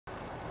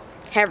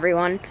Hey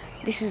everyone,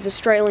 this is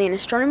Australian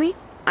Astronomy.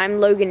 I'm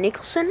Logan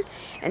Nicholson,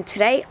 and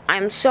today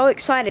I'm so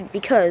excited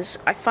because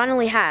I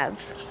finally have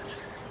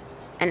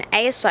an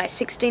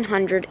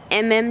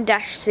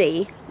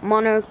ASI1600MM-c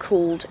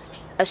Cooled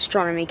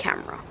astronomy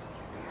camera.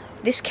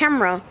 This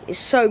camera is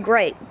so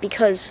great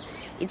because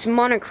it's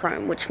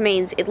monochrome, which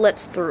means it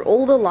lets through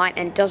all the light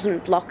and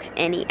doesn't block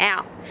any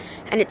out,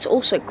 and it's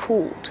also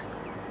cooled.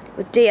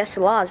 With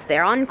DSLRs,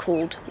 they're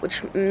uncooled,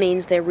 which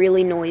means they're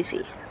really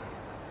noisy.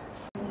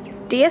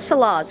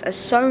 DSLRs are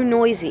so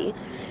noisy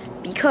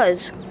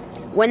because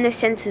when the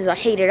sensors are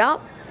heated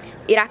up,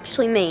 it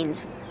actually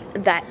means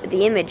that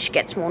the image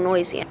gets more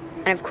noisy.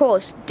 And of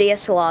course,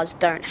 DSLRs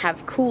don't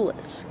have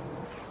coolers.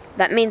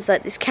 That means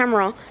that this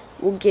camera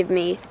will give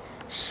me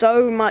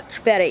so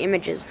much better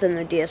images than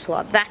the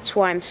DSLR. That's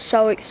why I'm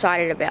so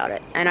excited about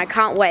it. And I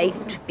can't wait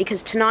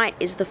because tonight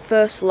is the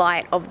first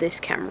light of this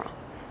camera.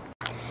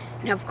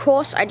 Now, of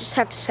course, I just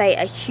have to say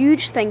a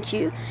huge thank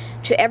you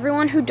to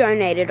everyone who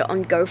donated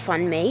on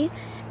GoFundMe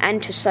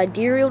and to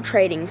Sidereal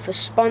Trading for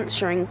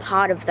sponsoring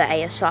part of the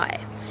ASI.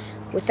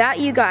 Without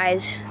you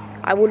guys,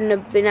 I wouldn't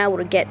have been able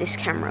to get this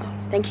camera.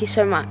 Thank you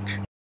so much.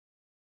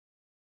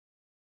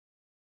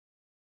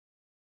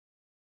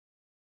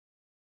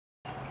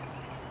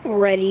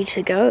 Ready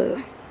to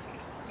go.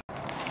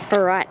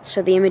 Alright,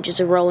 so the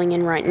images are rolling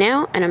in right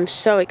now, and I'm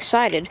so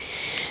excited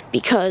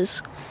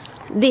because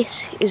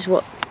this is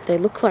what they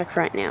look like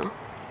right now.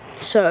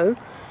 So,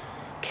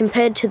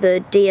 compared to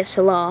the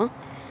DSLR,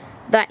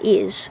 that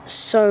is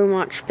so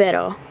much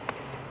better.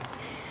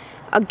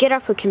 I'll get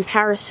up a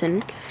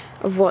comparison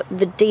of what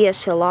the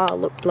DSLR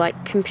looked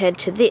like compared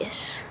to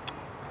this.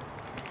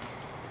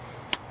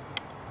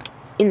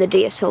 In the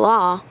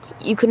DSLR,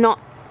 you could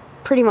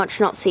pretty much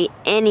not see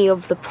any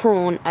of the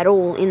prawn at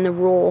all in the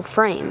raw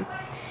frame.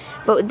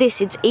 But with this,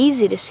 it's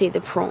easy to see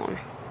the prawn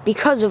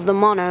because of the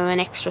mono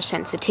and extra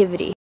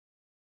sensitivity.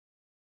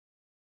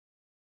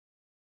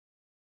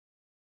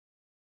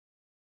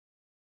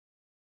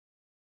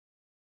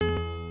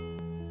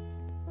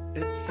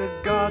 It's a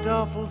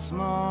god-awful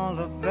small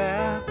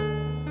affair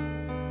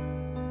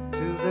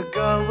to the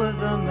girl with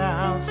the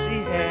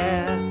mousy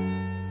hair,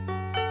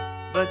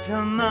 but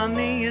her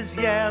mummy is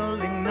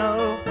yelling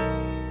no,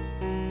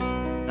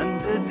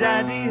 and her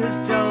daddy has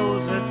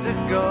told her to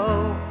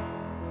go,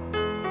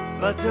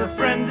 but her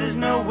friend is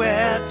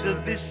nowhere to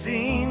be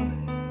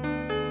seen.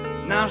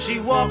 Now she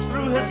walks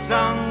through her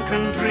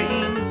sunken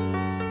dream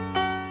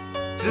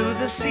to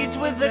the seat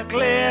with the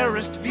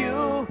clearest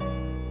view,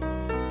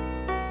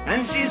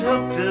 and she's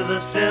hooked to the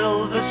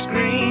silver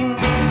screen.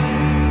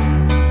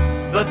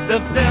 But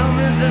the film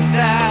is a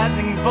sad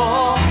thing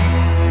for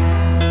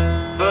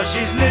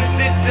she's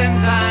lived it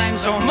 10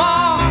 times or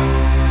more.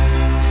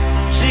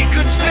 She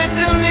could spit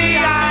in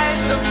the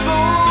eyes of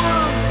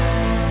fools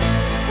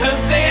as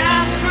they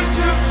ask her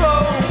to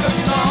focus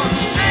on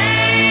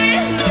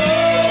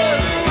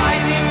sailors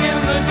fighting in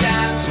the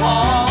dance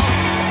hall.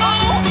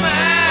 Oh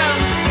man,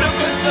 look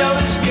at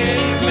those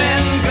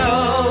cavemen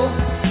go.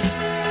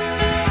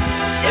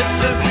 It's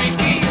the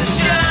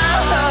freakiest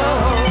show.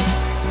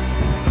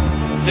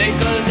 Take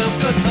a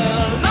look at the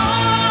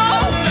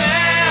low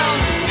man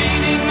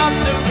beating up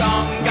the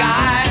wrong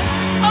guy.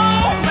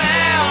 Oh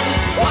man,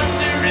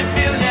 wonder if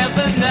you'll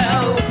ever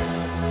know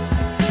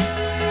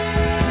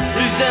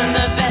who's in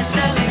the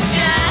best-selling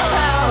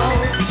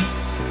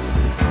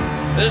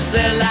show. Is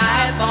there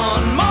life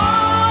on Mars?